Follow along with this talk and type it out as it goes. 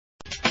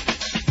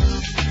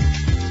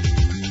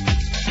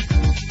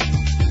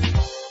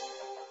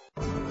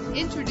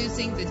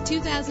Introducing the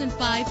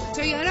 2005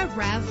 Toyota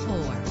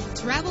RAV4.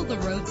 Travel the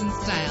roads in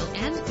style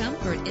and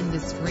comfort in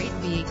this great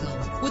vehicle.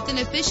 With an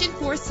efficient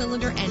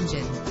 4-cylinder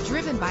engine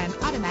driven by an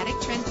automatic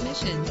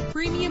transmission,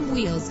 premium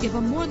wheels give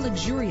a more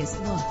luxurious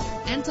look.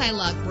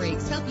 Anti-lock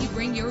brakes help you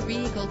bring your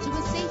vehicle to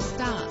a safe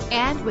stop.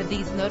 And with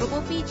these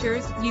notable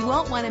features, you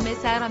won't want to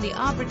miss out on the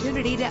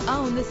opportunity to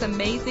own this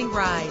amazing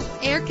ride.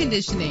 Air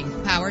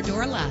conditioning, power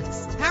door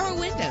locks, power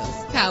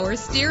windows, power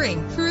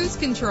steering, cruise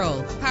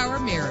control, power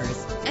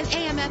mirrors, an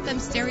AM/FM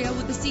stereo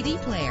with a CD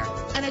player,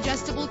 an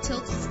adjustable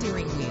tilt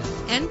steering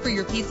wheel. And for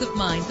your peace of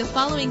mind, the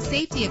following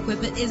safety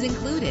equipment is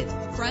included: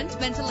 front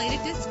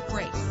ventilated disc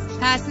brakes,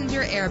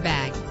 passenger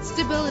airbag,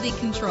 stability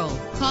control.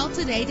 Call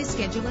today to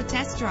schedule a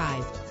test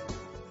drive.